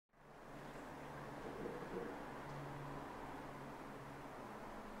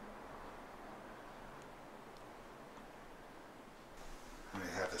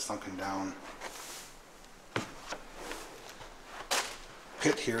sunken down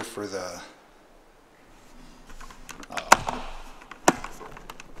pit here for the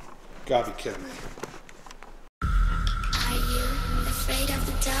gotta be kidding me. Are you afraid of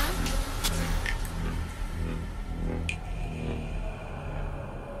the dark?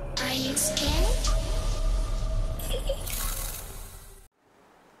 Are you scared?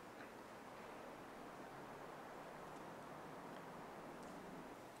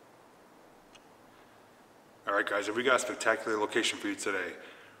 Alright guys, we got a spectacular location for you today.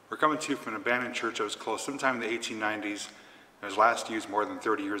 We're coming to you from an abandoned church that was closed sometime in the 1890s and was last used more than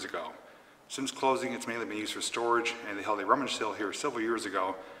 30 years ago. Since closing, it's mainly been used for storage, and they held a rummage sale here several years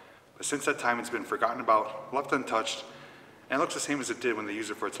ago, but since that time it's been forgotten about, left untouched, and it looks the same as it did when they used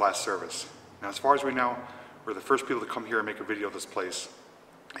it for its last service. Now as far as we know, we're the first people to come here and make a video of this place,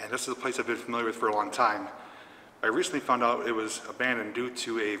 and this is a place I've been familiar with for a long time. I recently found out it was abandoned due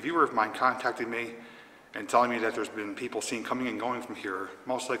to a viewer of mine contacting me and telling me that there's been people seen coming and going from here,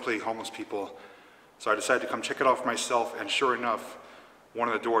 most likely homeless people. So I decided to come check it out for myself, and sure enough, one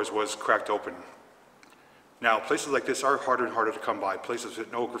of the doors was cracked open. Now, places like this are harder and harder to come by, places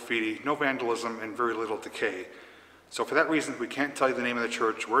with no graffiti, no vandalism, and very little decay. So for that reason, we can't tell you the name of the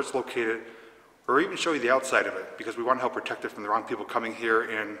church, where it's located, or even show you the outside of it, because we want to help protect it from the wrong people coming here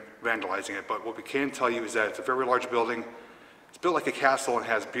and vandalizing it. But what we can tell you is that it's a very large building. It's built like a castle and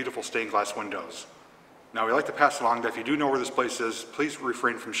has beautiful stained glass windows. Now, we'd like to pass along that if you do know where this place is, please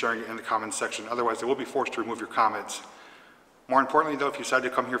refrain from sharing it in the comments section. Otherwise, they will be forced to remove your comments. More importantly, though, if you decide to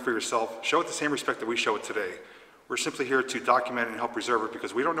come here for yourself, show it the same respect that we show it today. We're simply here to document and help preserve it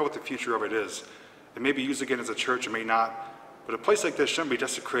because we don't know what the future of it is. It may be used again as a church, it may not, but a place like this shouldn't be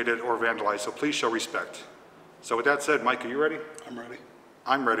desecrated or vandalized, so please show respect. So with that said, Mike, are you ready? I'm ready.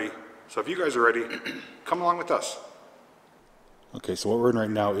 I'm ready. So if you guys are ready, come along with us. Okay, so what we're in right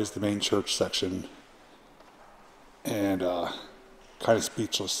now is the main church section. And kind of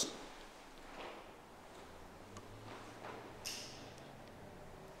speechless.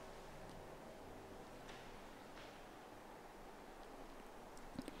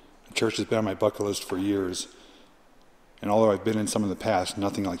 The church has been on my bucket list for years, and although I've been in some in the past,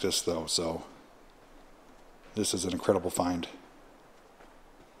 nothing like this though, so this is an incredible find.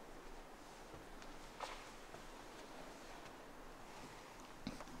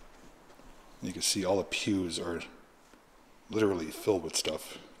 You can see all the pews are literally filled with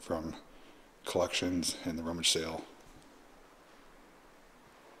stuff from collections and the rummage sale.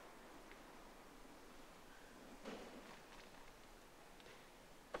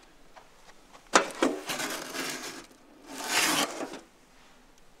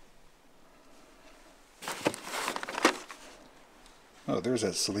 Oh, there's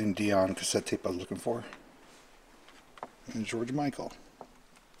that Celine Dion cassette tape I was looking for. And George Michael.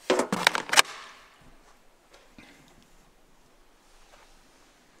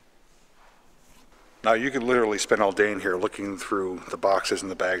 Now you could literally spend all day in here looking through the boxes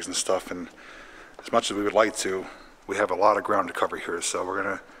and the bags and stuff, and as much as we would like to, we have a lot of ground to cover here, so we're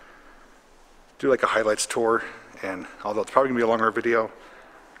going to do like a highlights tour, and although it's probably going to be a longer video,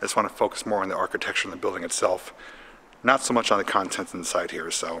 I just want to focus more on the architecture and the building itself, not so much on the contents inside here,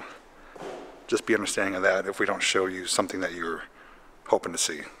 so just be understanding of that if we don't show you something that you're hoping to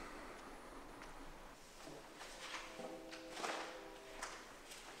see.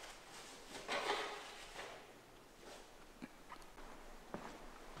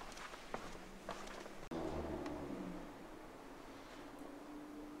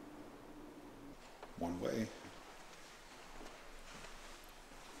 One way.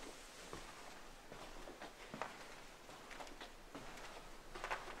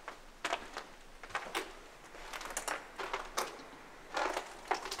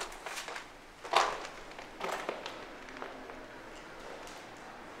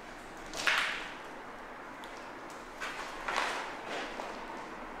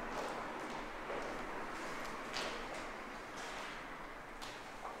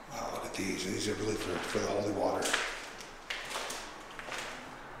 These are really for the holy water.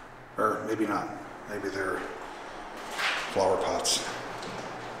 Or maybe not. Maybe they're flower pots.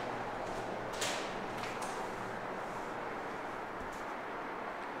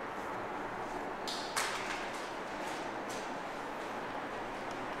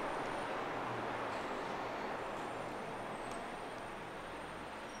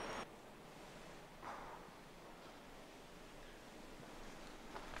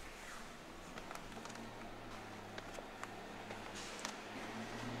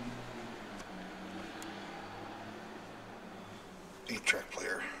 Track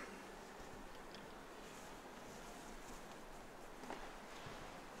player.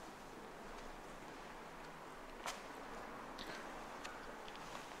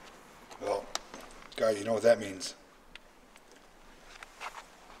 Guys, you know what that means.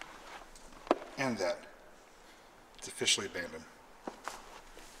 And that. It's officially abandoned.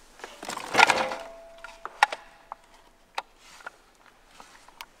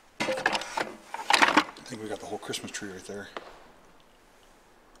 I think we got the whole Christmas tree right there.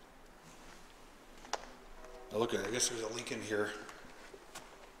 Now look at it, I guess there's a leak in here.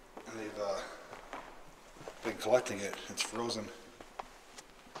 And they've been collecting it. It's frozen.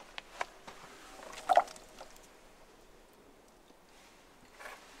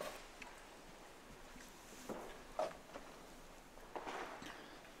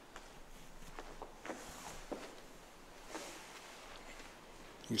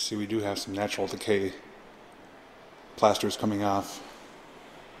 You see we do have some natural decay. Plaster's coming off,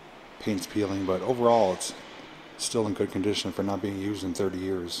 paint's peeling, but overall it's still in good condition for not being used in 30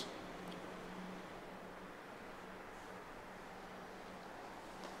 years.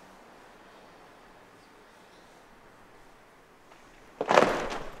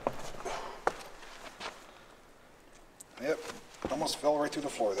 Yep, almost fell right through the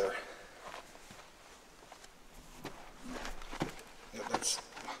floor there. Yep, that's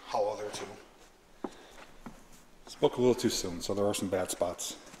hollow there too. Spoke a little too soon, so there are some bad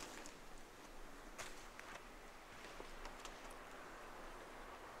spots.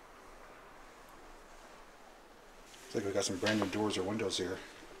 Looks like we got some brand new doors or windows here.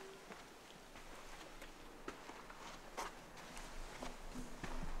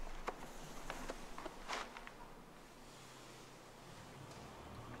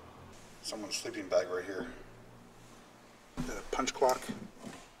 Someone's sleeping bag right here. The punch clock.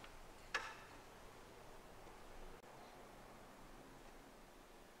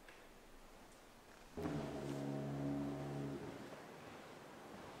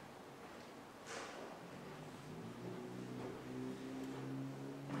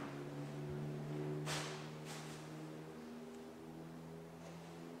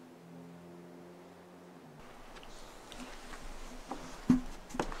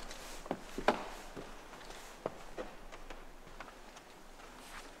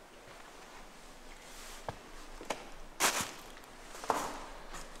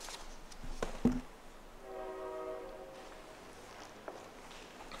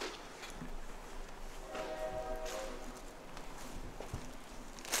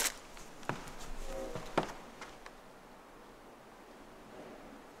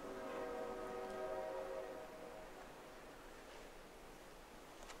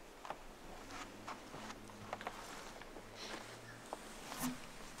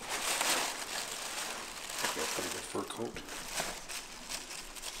 Pretty good fur coat.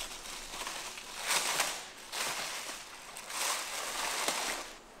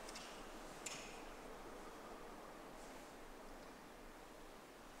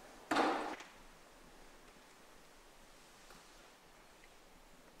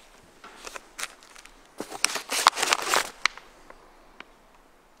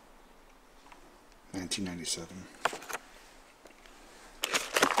 $19.97.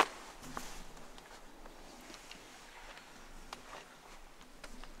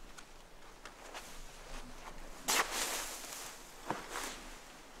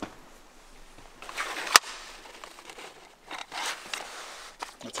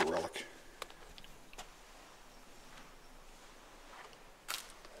 That's a relic.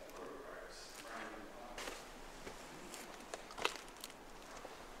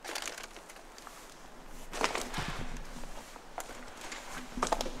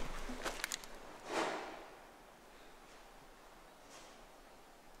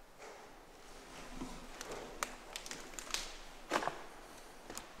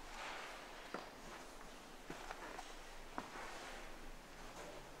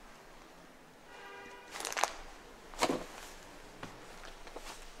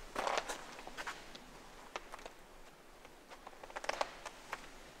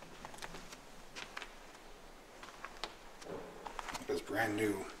 Those brand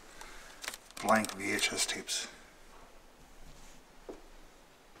new blank VHS tapes.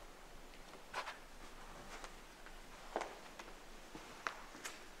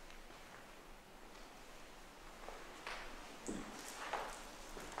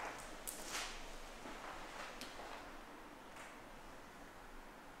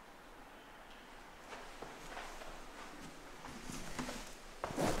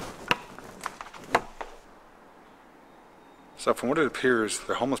 So from what it appears,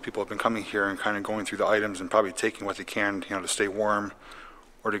 the homeless people have been coming here and kind of going through the items and probably taking what they can, to stay warm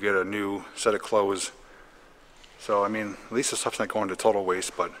or to get a new set of clothes. So, I mean, at least the stuff's not going to total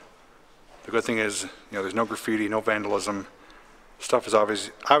waste, but the good thing is, there's no graffiti, no vandalism. Stuff has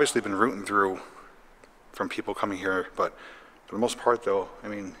obviously been rooting through from people coming here, but for the most part though, I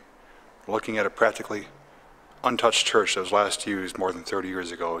mean, looking at a practically untouched church that was last used more than 30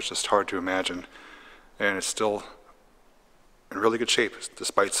 years ago, it's just hard to imagine. And it's still in really good shape,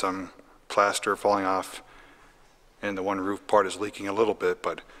 despite some plaster falling off, and the one roof part is leaking a little bit.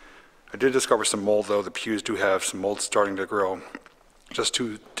 But I did discover some mold though. The pews do have some mold starting to grow, just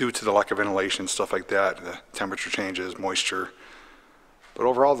due to the lack of ventilation, stuff like that, the temperature changes, moisture. But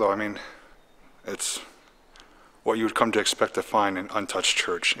overall though, I mean, it's what you would come to expect to find in an untouched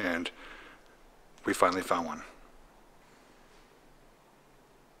church, and we finally found one.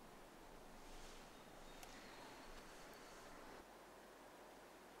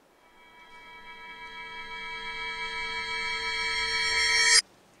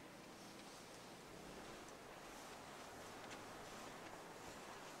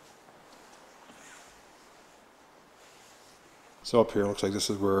 So up here, it looks like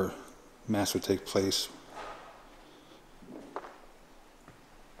this is where Mass would take place.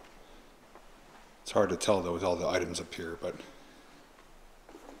 It's hard to tell though with all the items up here, but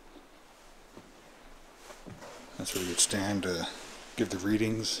that's where you would stand to give the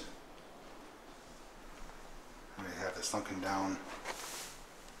readings. And they have this sunken down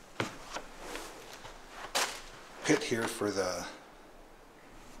pit here for the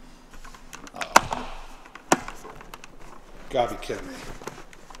gotta be kidding me.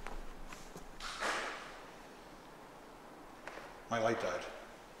 My light died.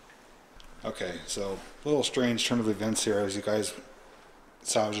 Okay, so a little strange turn of events here. As you guys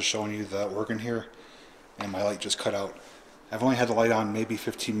saw, I was just showing you the organ here, and my light just cut out. I've only had the light on maybe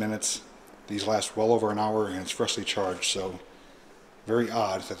 15 minutes. These last well over an hour, and it's freshly charged, so very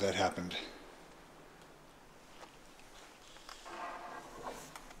odd that that happened.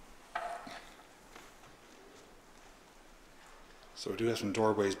 So we do have some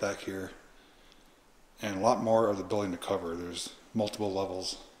doorways back here, and a lot more of the building to cover. There's multiple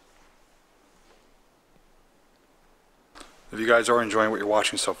levels. If you guys are enjoying what you're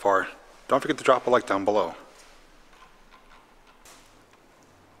watching so far, don't forget to drop a like down below.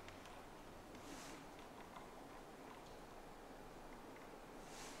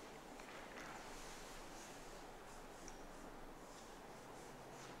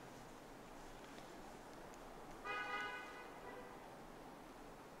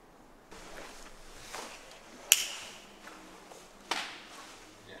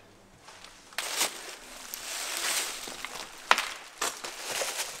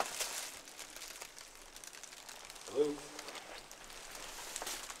 Hello?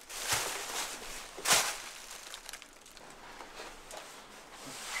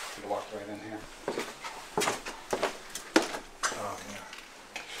 You walk right in here. Oh yeah.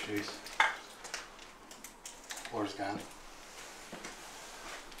 Jeez. Floor's gone.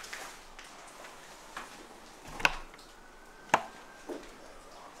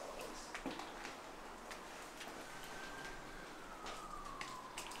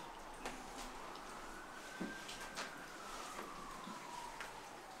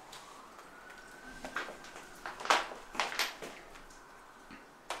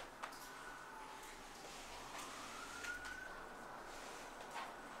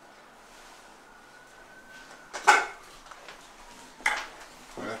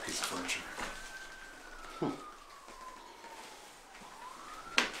 That piece of furniture. Oh,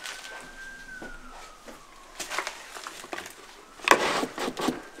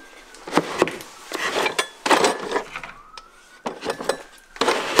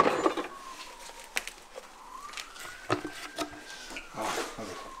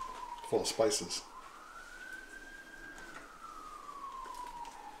 full of spices.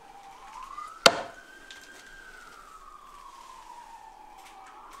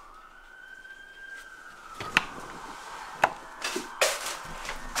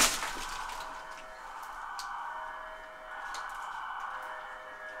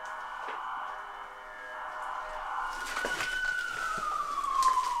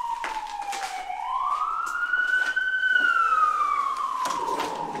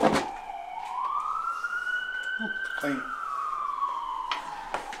 Clean.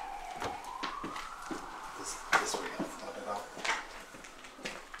 This way, top it out.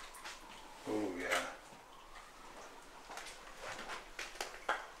 Oh yeah.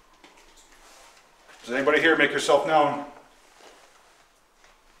 Is anybody here? Make yourself known.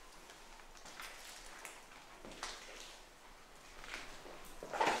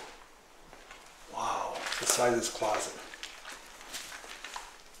 Wow, the size of this closet.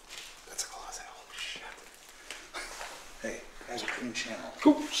 That's a closet. Holy shit. Hey, has a clean channel.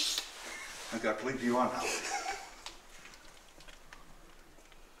 Oops. I got to leave you on now.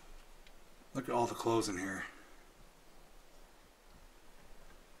 Look at all the clothes in here.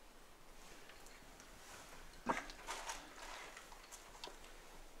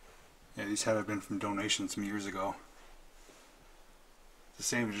 Yeah, these had to have been from donations some years ago. It's the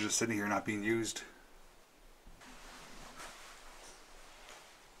same as just sitting here not being used.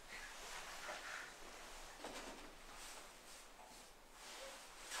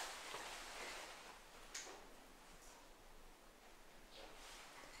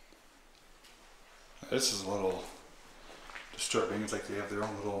 This is a little disturbing. It's like they have their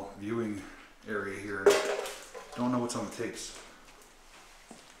own little viewing area here. Don't know what's on the tapes.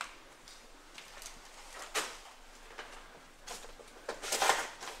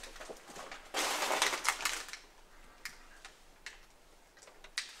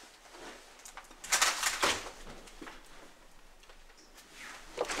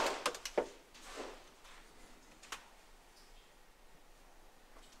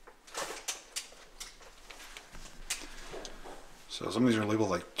 So some of these are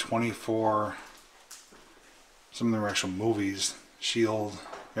labeled like 24, some of them are actual movies, Shield,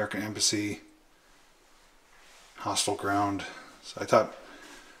 American Embassy, Hostile Ground. So I thought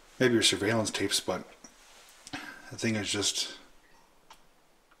maybe your surveillance tapes, but the thing is just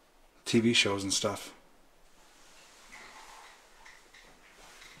TV shows and stuff.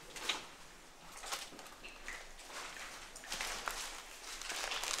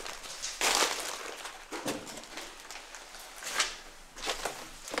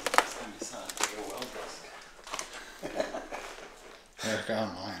 Eric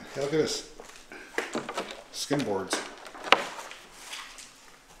online. Hey, look at this. Skin boards.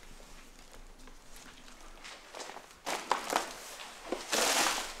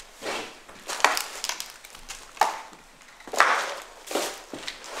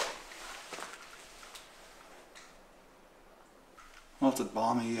 Well, it's a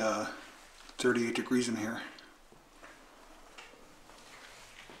balmy 38 degrees in here.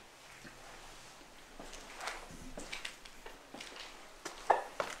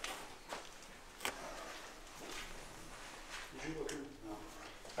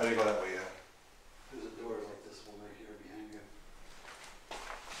 I didn't go that way yet. There's a door like this one right here behind you.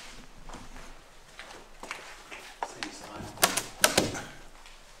 Same side.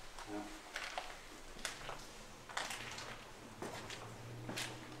 Yeah.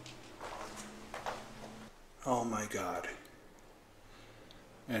 Oh my God.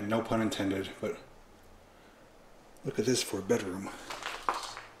 And no pun intended, but look at this for a bedroom.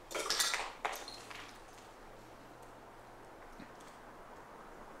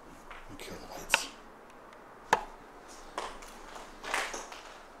 Kill the lights.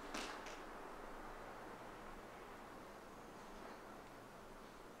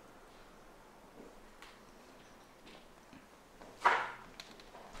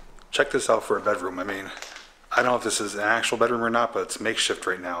 Check this out for a bedroom. I mean, I don't know if this is an actual bedroom or not, but it's makeshift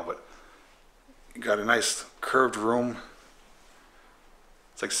right now. But you got a nice curved room.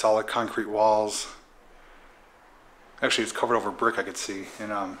 It's like solid concrete walls. Actually, it's covered over brick, I could see,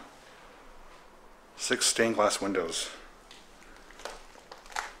 and 6 stained glass windows.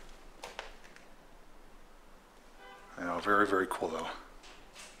 I know, very, very cool though.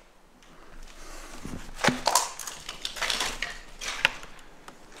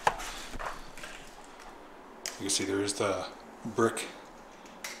 You can see there's the brick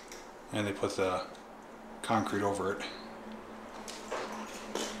and they put the concrete over it.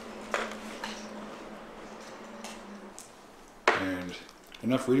 And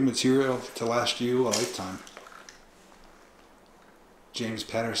enough reading material to last you a lifetime. James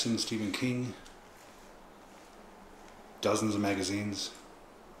Patterson, Stephen King, dozens of magazines.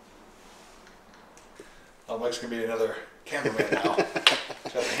 Oh, Mike's gonna be another cameraman now.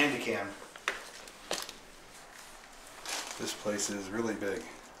 He's got the handy cam. This place is really big.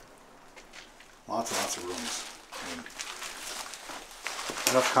 Lots and lots of rooms. And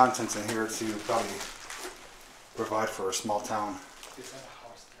enough contents in here to probably provide for a small town. Is that a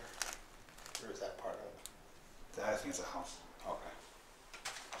house there? Or is that part of it? I think it's a house. Okay.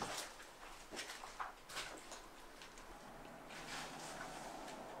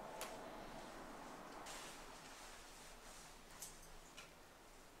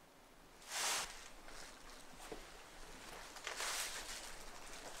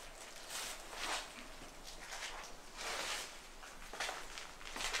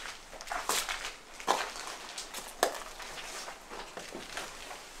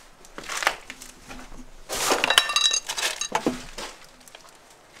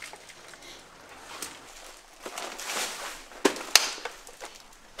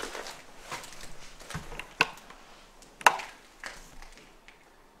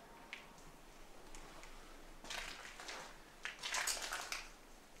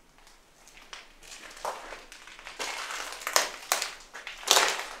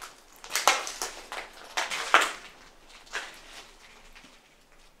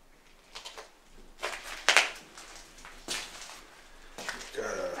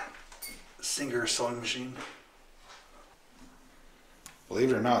 Singer sewing machine. Believe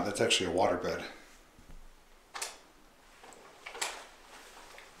it or not, that's actually a waterbed.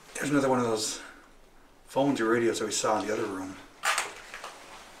 There's another one of those phones or radios that we saw in the other room.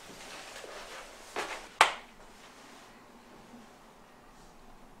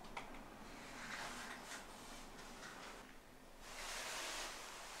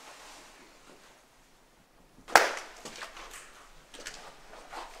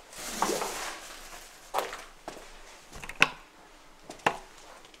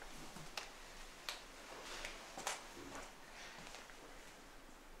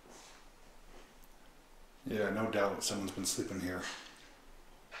 Yeah, no doubt someone's been sleeping here.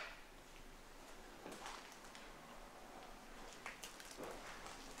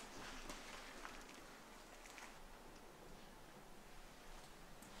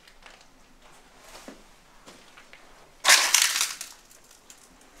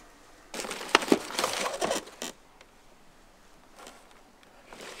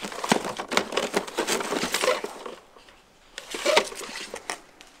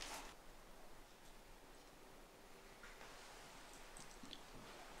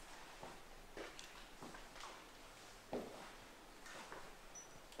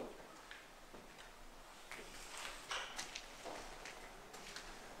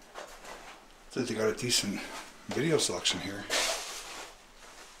 I think they got a decent video selection here.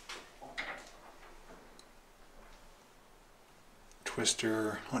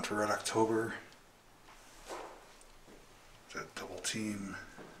 Twister, Hunt for Red October. That Double Team.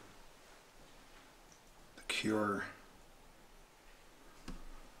 The Cure.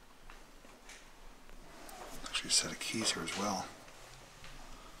 Actually a set of keys here as well.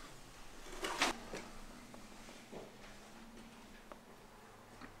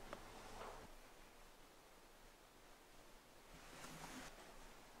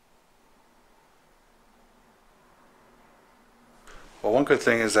 Well, one good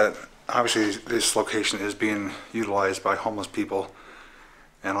thing is that obviously this location is being utilized by homeless people,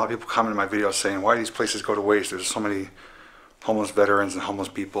 and a lot of people comment in my videos saying, why do these places go to waste? There's so many homeless veterans and homeless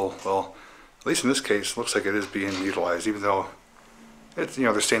people. Well, at least in this case, it looks like it is being utilized, even though it's, you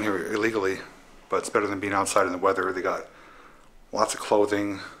know, they're staying here illegally, but it's better than being outside in the weather. They got lots of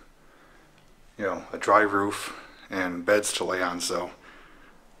clothing, you know, a dry roof, and beds to lay on, so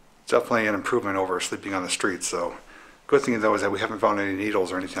it's definitely an improvement over sleeping on the streets. So good thing though is that we haven't found any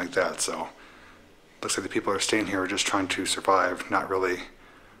needles or anything like that, so looks like the people that are staying here are just trying to survive, not really,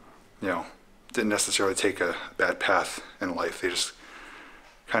 you know, didn't necessarily take a bad path in life. They just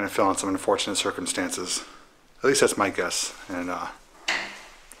kind of fell in some unfortunate circumstances. At least that's my guess, and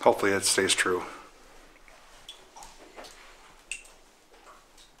hopefully it stays true.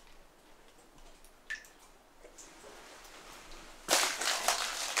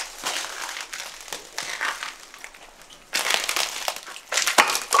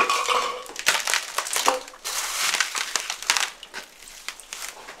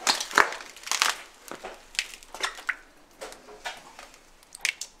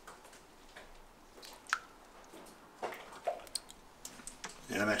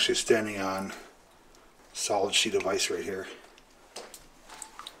 And I'm actually standing on a solid sheet of ice right here.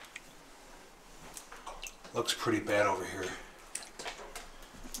 Looks pretty bad over here.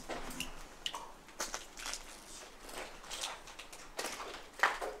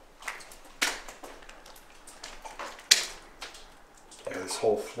 Yeah, this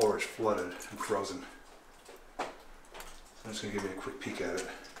whole floor is flooded and frozen. So I'm just going to give you a quick peek at it.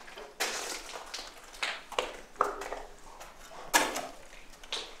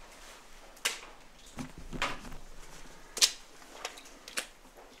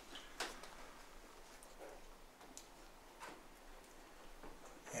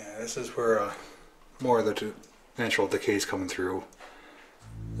 This is where more of the natural decay is coming through.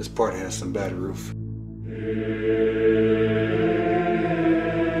 This part has some bad roof.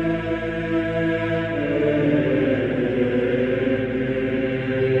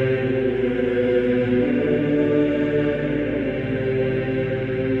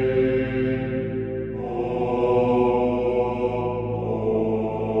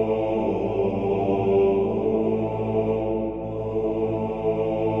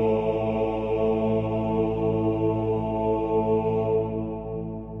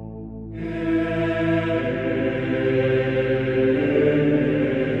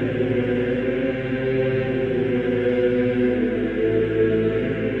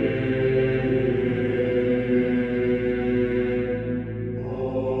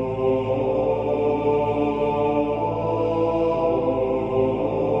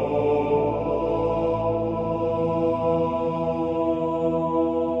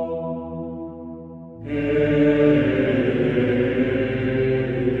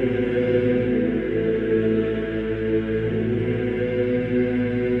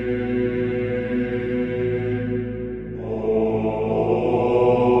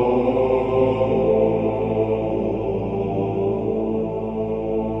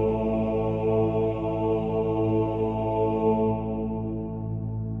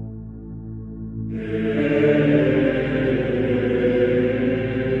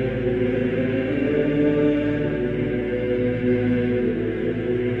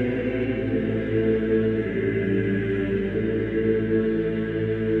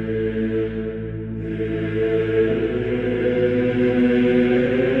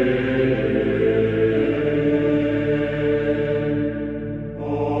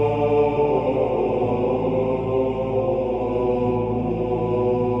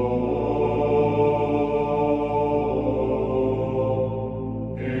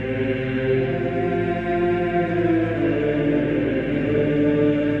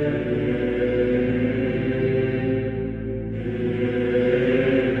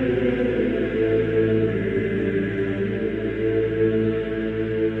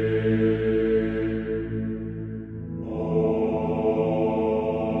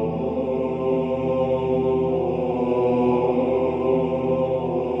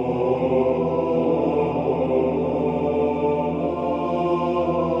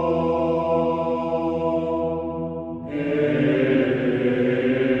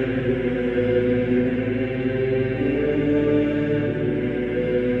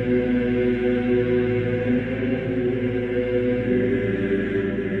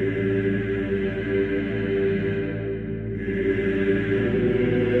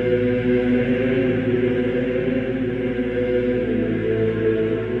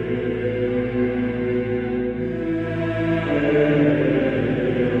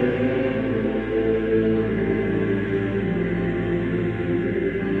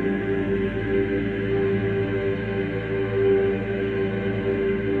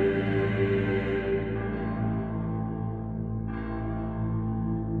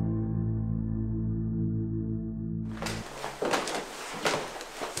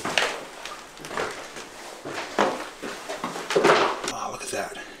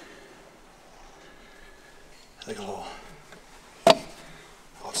 That like a little,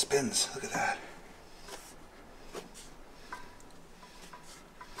 oh, it spins. Look at that.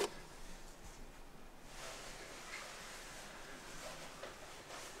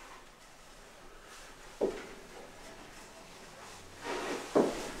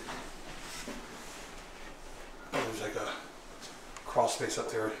 There's like a crawl space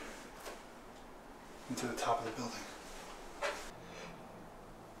up there into the top of the building.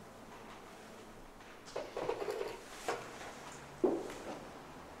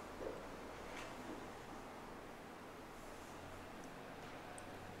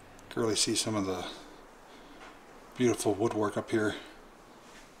 You can really see some of the beautiful woodwork up here.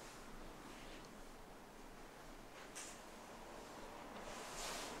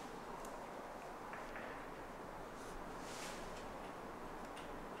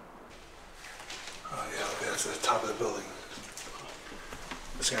 Oh yeah, look, that's the top of the building.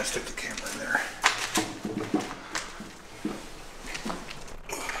 I'm just gonna stick the camera in there.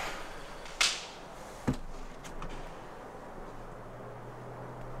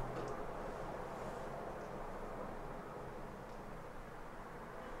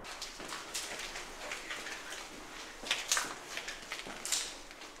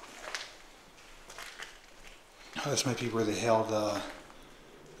 This might be where they held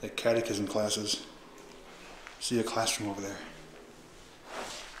the catechism classes. See a classroom over there.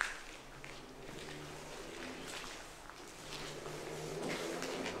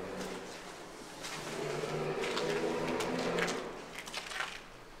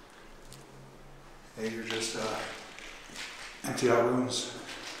 These are just empty out rooms.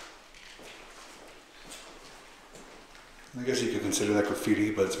 I guess you could consider that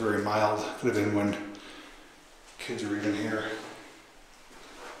graffiti, but it's very mild. Could have been when kids are even here.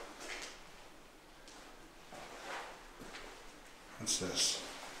 What's this?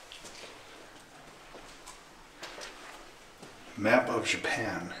 Map of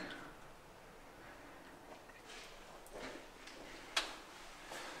Japan.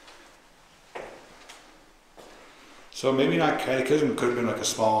 So maybe not catechism, it could have been like a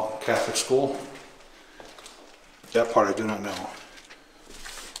small Catholic school. That part I do not know.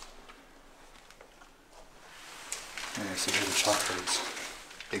 Yeah, see here the chalkboards.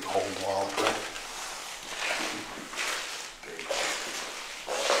 Big hole in the wall.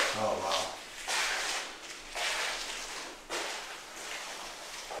 Oh wow.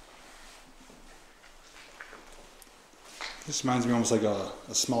 This reminds me almost like a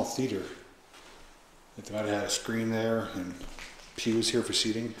small theater. Like they might have had a screen there and pews here for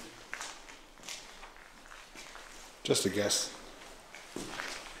seating. Just a guess.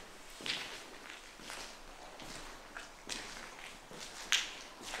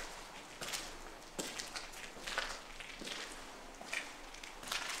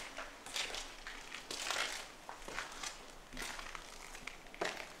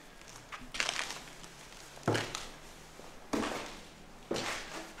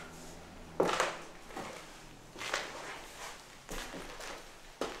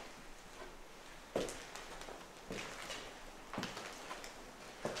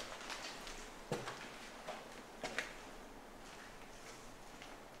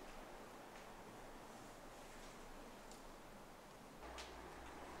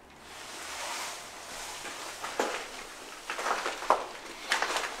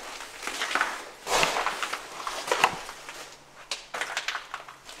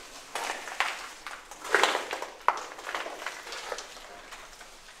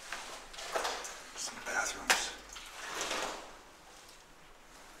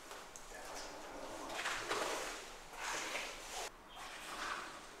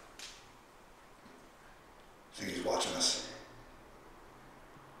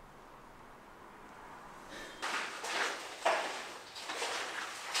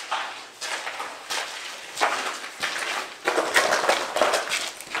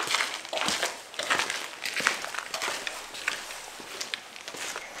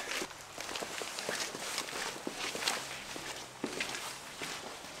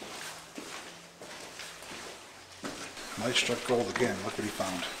 Mike struck gold again. Look what he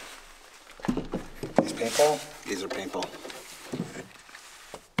found. These paintball? These are paintball.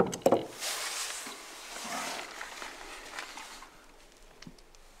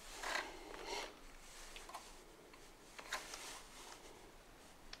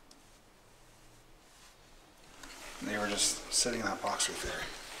 And they were just sitting in that box right there.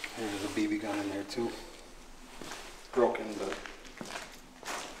 There's a BB gun in there too. Broken, but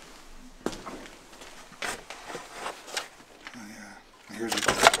Oh, yeah. And here's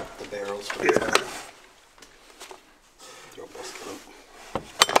the barrels. yeah. They're all busted up.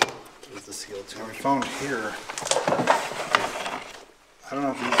 There's the seal too. Now we found here. I don't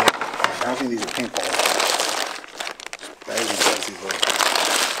know if these are. I don't think these are paintball. Bags and bags these look.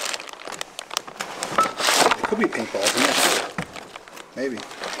 They could be paintballs. I'm not sure. Maybe.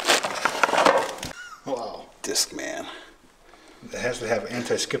 Wow. Disc man. It has to have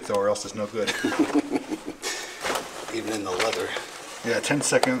anti-skip though, or else it's no good. Even in the leather. Yeah,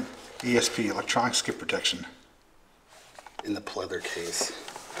 10-second ESP, electronic skip protection. In the pleather case.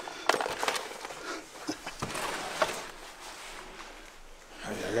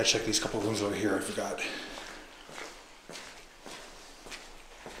 Oh, yeah, I gotta check these couple rooms over here. I forgot.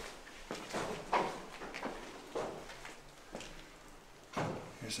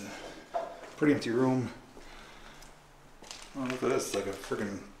 Here's a pretty empty room. Oh, look at this. It's like a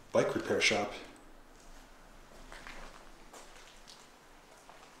friggin' bike repair shop.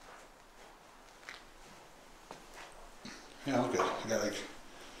 Yeah, look at it. I got like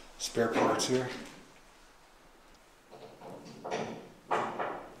spare parts here.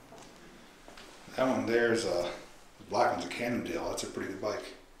 That one there's the black one's a Cannondale. That's a pretty good bike.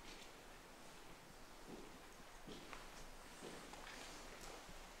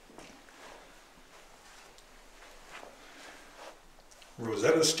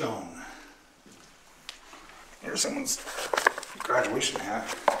 Rosetta Stone. Here's someone's graduation hat.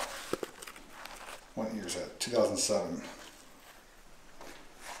 What year is that? 2007.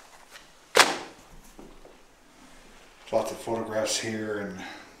 Lots of photographs here and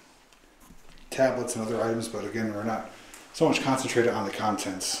tablets and other items, but again, we're not so much concentrated on the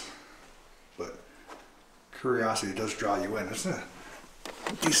contents. But curiosity does draw you in. There's a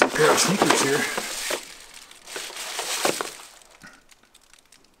decent pair of sneakers here.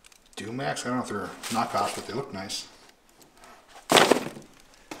 Max. I don't know if they're knockoffs, but they look nice.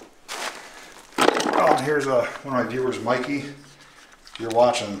 Oh, and here's one of my viewers, Mikey. If you're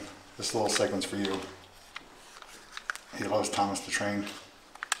watching, this little segment's for you. He loves Thomas the Train.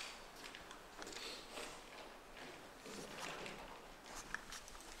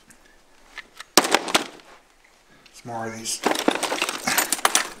 Some more of these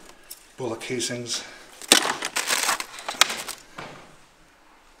bullet casings.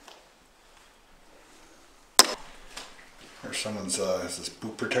 There's someone's is this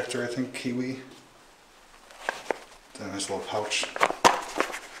boot protector, I think, Kiwi. It's a nice little pouch.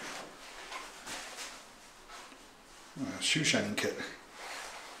 Shoe shining kit.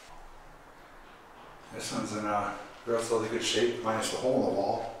 This one's in relatively good shape, minus the hole in the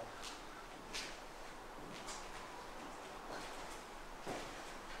wall.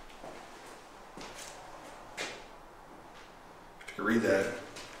 If you read that, it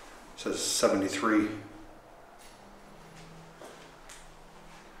says 73.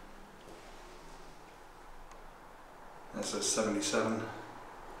 That says 77.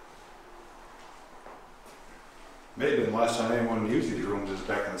 May have been the last time anyone used these rooms is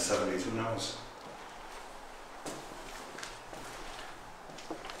back in the 70s, who knows?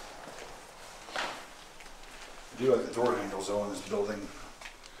 I do like the door handles though in this building.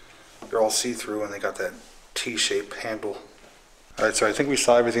 They're all see-through and they got that T-shaped handle. Alright, so I think we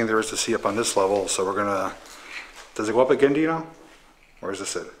saw everything there is to see up on this level, so we're gonna... Does it go up again, do you know? Or is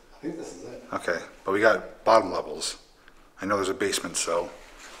this it? I think this is it. Okay, but we got bottom levels. I know there's a basement, so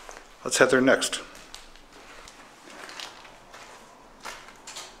let's head there next.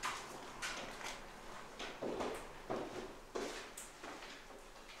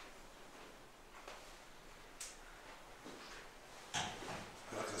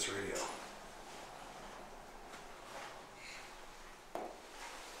 Look at this radio.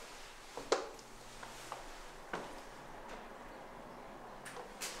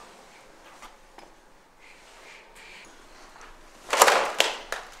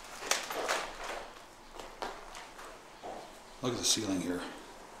 Look at the ceiling here.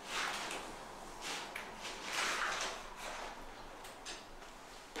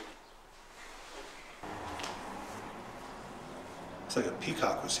 It's like a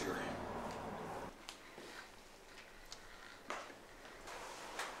peacock was here.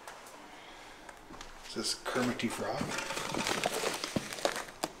 Is this Kermit the Frog?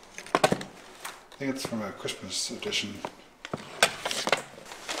 I think it's from a Christmas edition.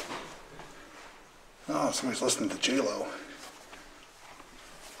 Oh, somebody's listening to J-Lo.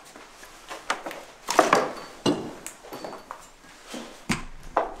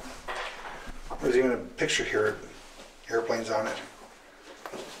 There's even a picture here, airplanes on it.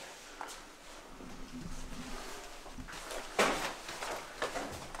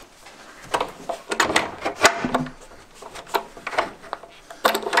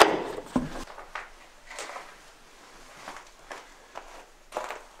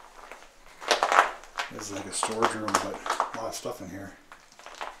 This is like a storage room, but a lot of stuff in here.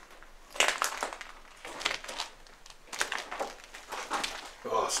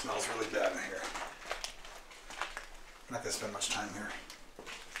 Oh, it smells really bad in here. I'm not going to spend much time here.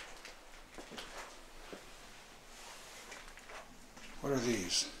 What are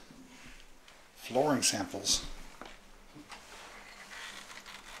these? Flooring samples.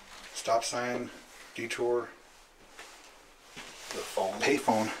 Stop sign, detour, The phone.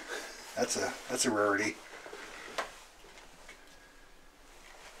 payphone. That's a rarity.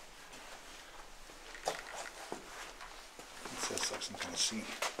 It says like some kind of seat.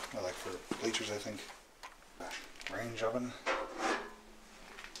 Or like for bleachers, I think. Range oven.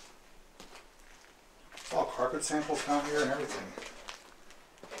 It's all carpet samples down here and everything.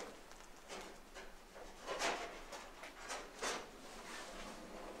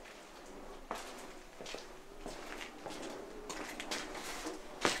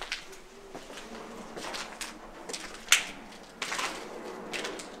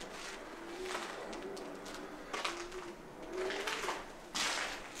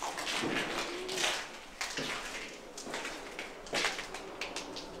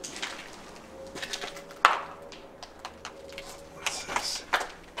 What's this?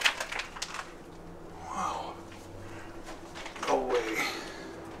 Wow. No way.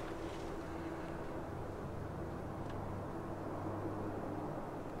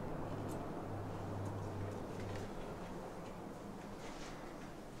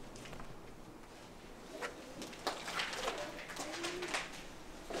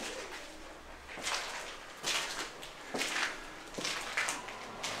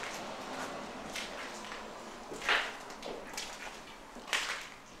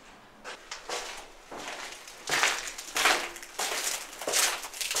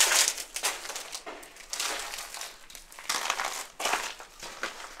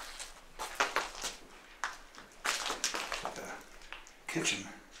 Kitchen.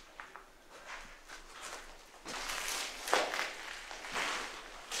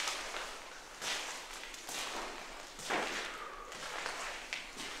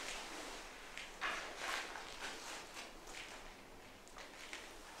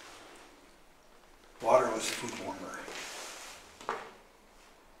 Waterless food warmer.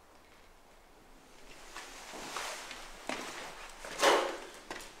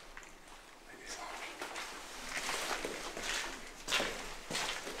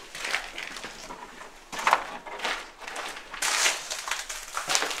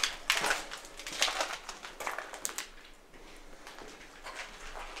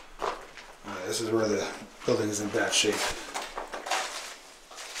 This is where the building is in bad shape.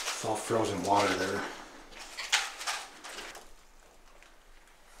 It's all frozen water there.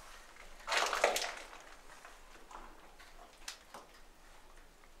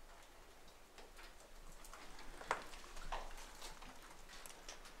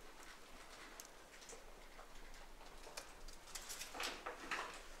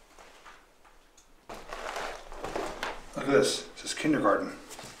 Look at this. This is kindergarten.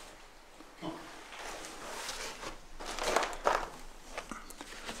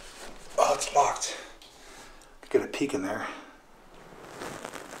 Oh, it's locked. Get a peek in there.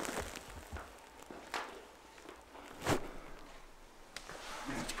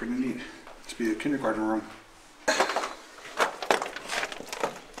 That's pretty neat. Must be a kindergarten room.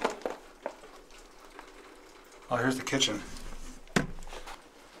 Oh, here's the kitchen.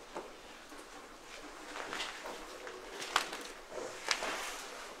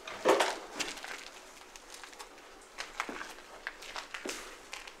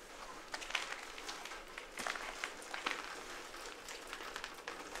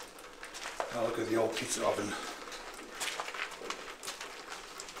 Oh, look at the old pizza oven.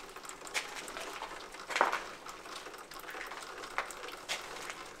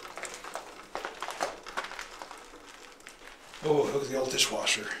 Oh, look at the old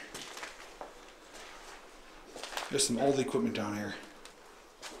dishwasher. There's some old equipment down here.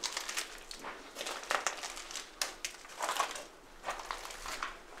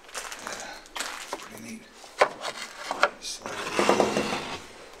 Yeah, it's pretty neat.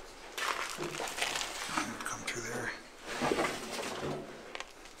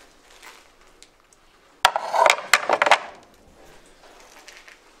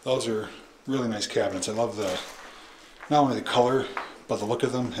 Those are really nice cabinets. I love not only the color, but the look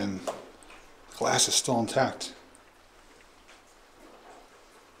of them, and the glass is still intact.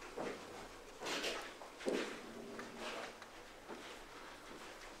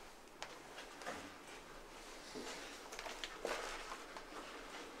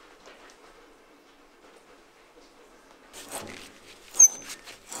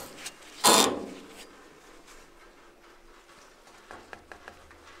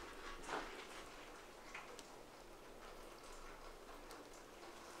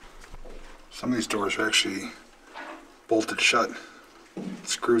 Some of these doors are actually bolted shut.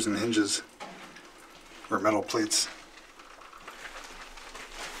 Screws and hinges or metal plates.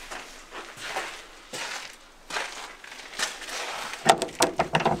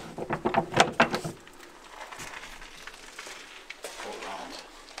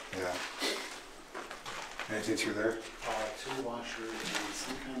 Yeah. Anything through there? 2 washers and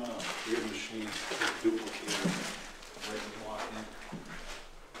some kind of weird machine, duplicator, right when you walk in.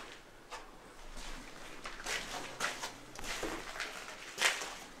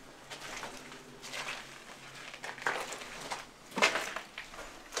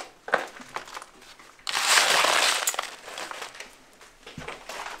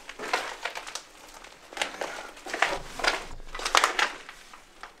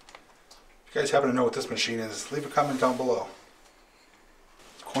 If you guys happen to know what this machine is, leave a comment down below.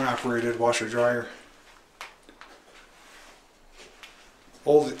 It's coin operated washer dryer.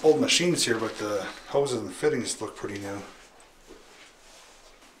 Old machines here, but the hoses and fittings look pretty new.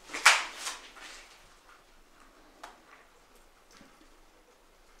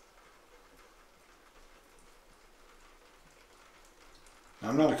 Now,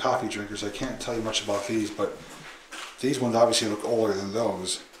 I'm not a coffee drinker, so I can't tell you much about these, but these ones obviously look older than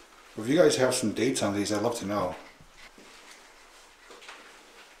those. If you guys have some dates on these, I'd love to know.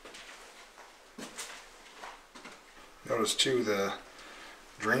 Notice too the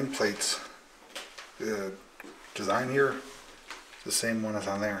drain plates, the design here is the same one as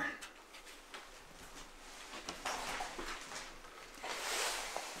on there.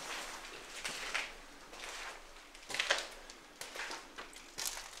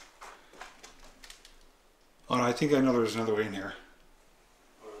 Oh no, I think I know there's another way in here.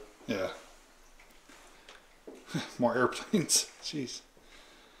 Yeah. More airplanes. Jeez.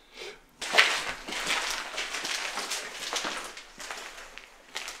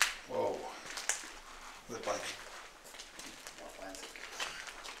 Whoa. The bike.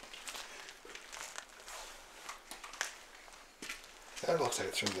 That looks like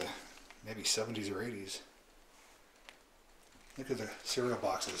it's from the maybe 70s or 80s. Look at the cereal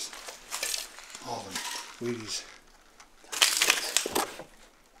boxes. All of them. Wheaties.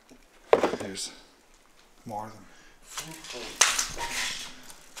 There's more of them.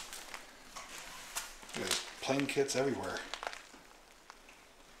 There's plane kits everywhere.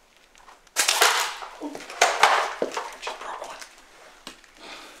 Just broke one.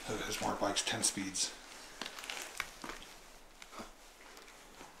 There's more bikes, 10 speeds.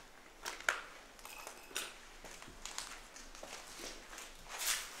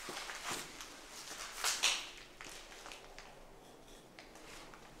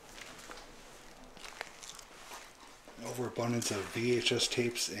 Overabundance of VHS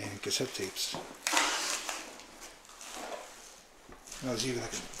tapes and cassette tapes. Now there's even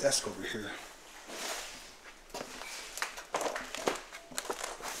like a desk over here.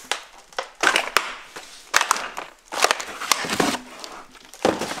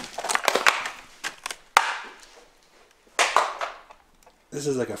 This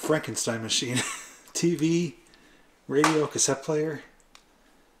is like a Frankenstein machine. TV, radio, cassette player.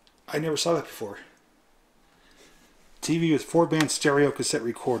 I never saw that before. TV with 4-band stereo cassette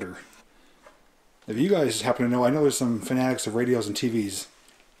recorder. If you guys happen to know, I know there's some fanatics of radios and TVs.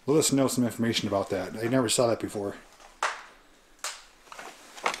 Let us know some information about that. I never saw that before.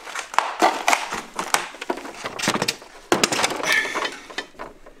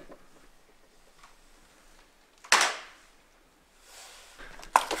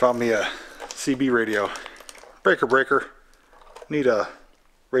 Found me a CB radio. Breaker. Need a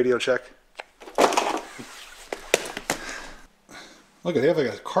radio check. Look, they have like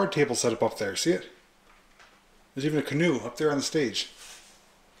a card table set up there. See it? There's even a canoe up there on the stage.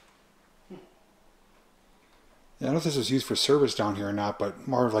 Yeah, I don't know if this was used for service down here or not, but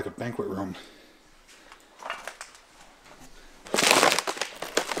more of like a banquet room.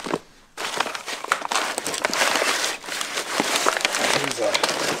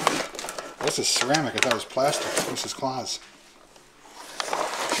 This is ceramic. I thought it was plastic. This is claws.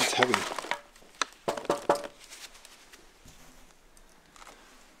 It's heavy.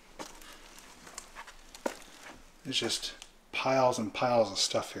 It's just piles and piles of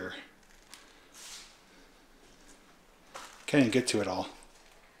stuff here. Can't even get to it all.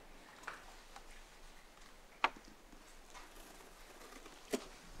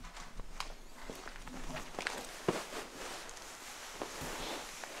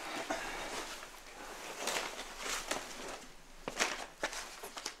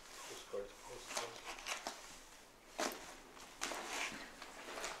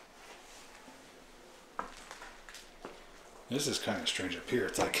 This is kind of strange up here.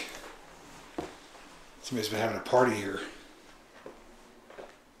 It's like somebody's been having a party here.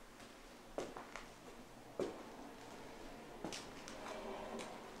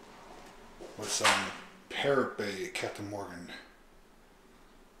 With some Parrot Bay, Captain Morgan.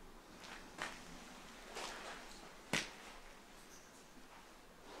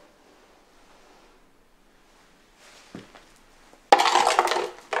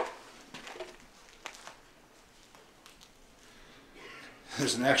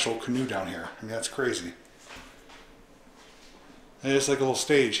 There's an actual canoe down here. I mean, that's crazy. And it's like a little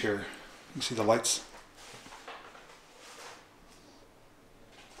stage here. You see the lights?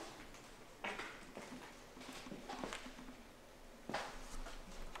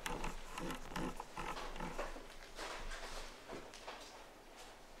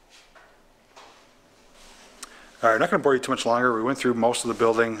 Alright, I'm not going to bore you too much longer. We went through most of the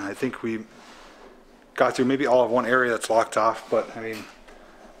building. I think we got through maybe all of one area that's locked off, but I mean,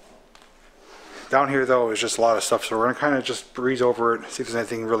 down here though is just a lot of stuff, so we're going to kind of just breeze over it, see if there's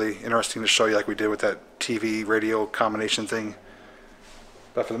anything really interesting to show you like we did with that TV radio combination thing.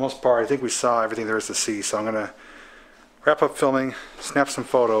 But for the most part, I think we saw everything there is to see, so I'm going to wrap up filming, snap some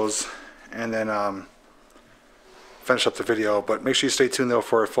photos, and then finish up the video. But make sure you stay tuned though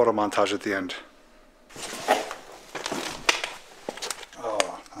for a photo montage at the end.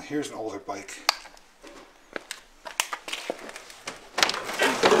 Oh, now here's an older bike.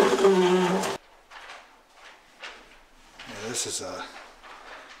 Yeah, this is a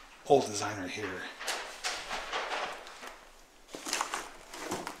old designer here.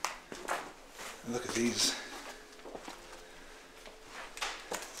 Look at these.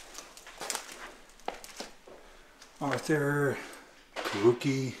 Oh, right there,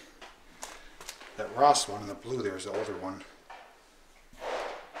 Karuki. That Ross one in the blue there is the older one.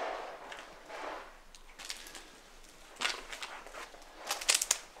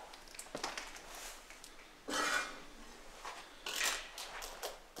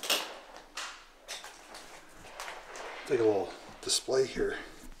 Take a little display here.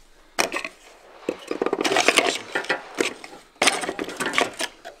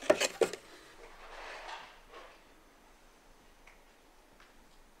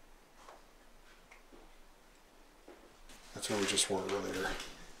 That's what we just wore earlier.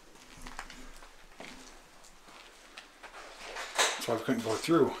 So I couldn't go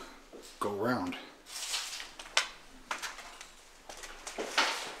through, go around.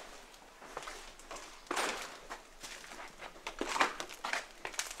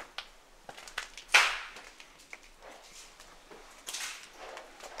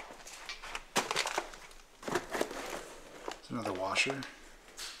 Another washer.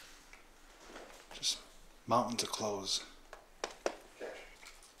 Just mountains of clothes.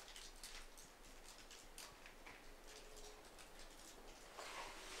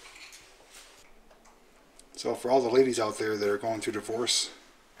 So for all the ladies out there that are going through divorce,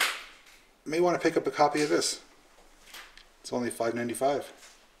 you may want to pick up a copy of this. It's only $5.95.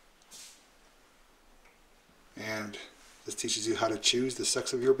 And this teaches you how to choose the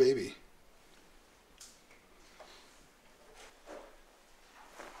sex of your baby.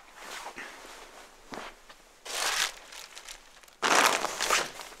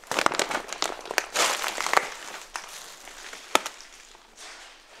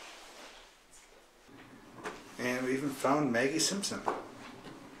 And we even found Maggie Simpson.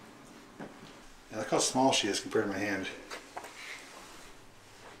 Yeah, look how small she is compared to my hand.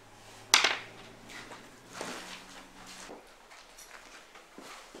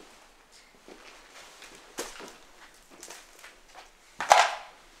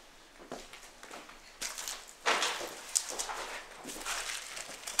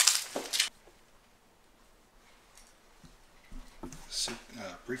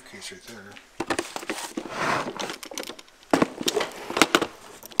 Briefcase right there.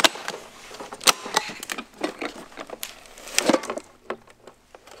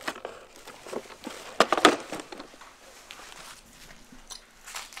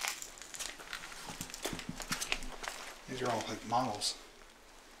 These are all like models,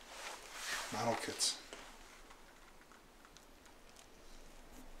 model kits.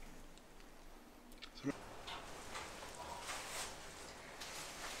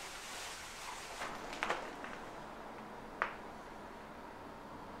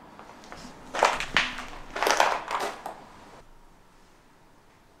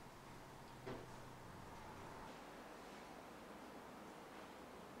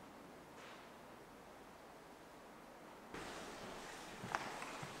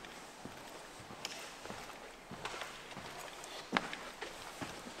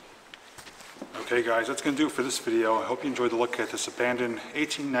 Okay guys, that's going to do it for this video. I hope you enjoyed the look at this abandoned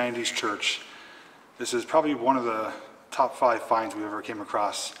 1890s church. This is probably one of the top 5 finds we ever came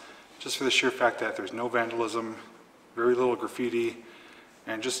across, just for the sheer fact that there's no vandalism, very little graffiti,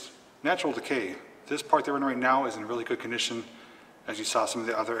 and just natural decay. This part that we're in right now is in really good condition. As you saw, some of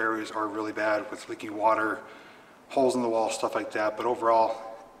the other areas are really bad with leaking water, holes in the wall, stuff like that, but overall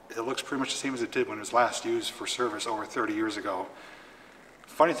it looks pretty much the same as it did when it was last used for service over 30 years ago.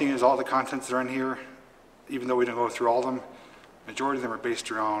 Funny thing is, all the contents that are in here, even though we didn't go through all of them, majority of them are based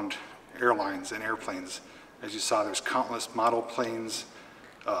around airlines and airplanes. As you saw, there's countless model planes,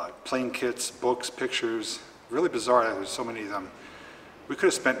 plane kits, books, pictures. Really bizarre that there's so many of them. We could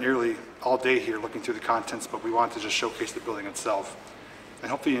have spent nearly all day here looking through the contents, but we wanted to just showcase the building itself.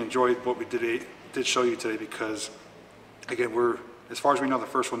 And hopefully you enjoyed what we did show you today, because again, we're, as far as we know, the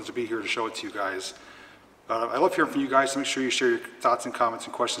first ones to be here to show it to you guys. I love hearing from you guys, so make sure you share your thoughts and comments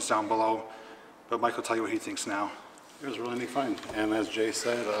and questions down below. But Mike will tell you what he thinks now. It was a really neat find, and as Jay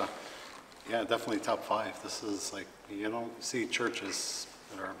said, yeah, definitely top 5. This is like, you don't see churches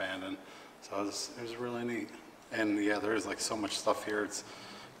that are abandoned, so it was really neat. And yeah, there's like so much stuff here.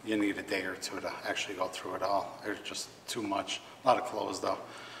 You need a day or two to actually go through it all. There's just too much. A lot of clothes though.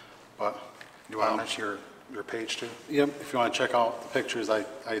 But You want to mention your page too? yep, if you want to check out the pictures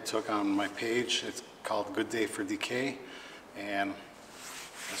I took on my page, it's called For Decay, and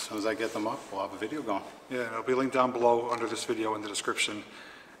as soon as I get them up, we'll have a video going. Yeah, and it'll be linked down below under this video in the description.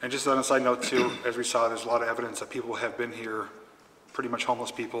 And just on a side note too, as we saw, there's a lot of evidence that people have been here, pretty much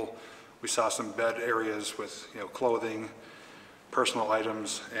homeless people. We saw some bed areas with, clothing, personal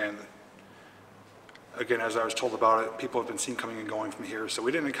items, and again, as I was told about it, people have been seen coming and going from here. So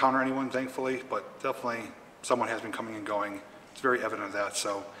we didn't encounter anyone, thankfully, but definitely someone has been coming and going. It's very evident of that.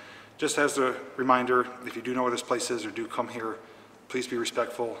 So just as a reminder, if you do know where this place is or do come here, please be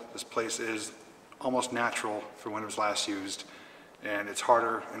respectful. This place is almost natural for when it was last used, and it's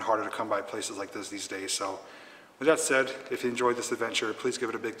harder and harder to come by places like this these days. So with that said, if you enjoyed this adventure, please give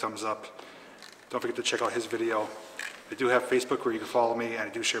it a big thumbs up. Don't forget to check out his video. I do have Facebook where you can follow me, and I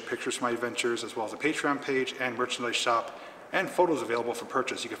do share pictures from my adventures, as well as a Patreon page and merchandise shop, and photos available for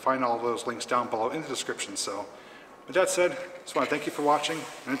purchase. You can find all of those links down below in the description. So with that said, I just want to thank you for watching,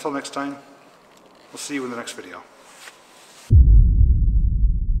 and until next time, we'll see you in the next video.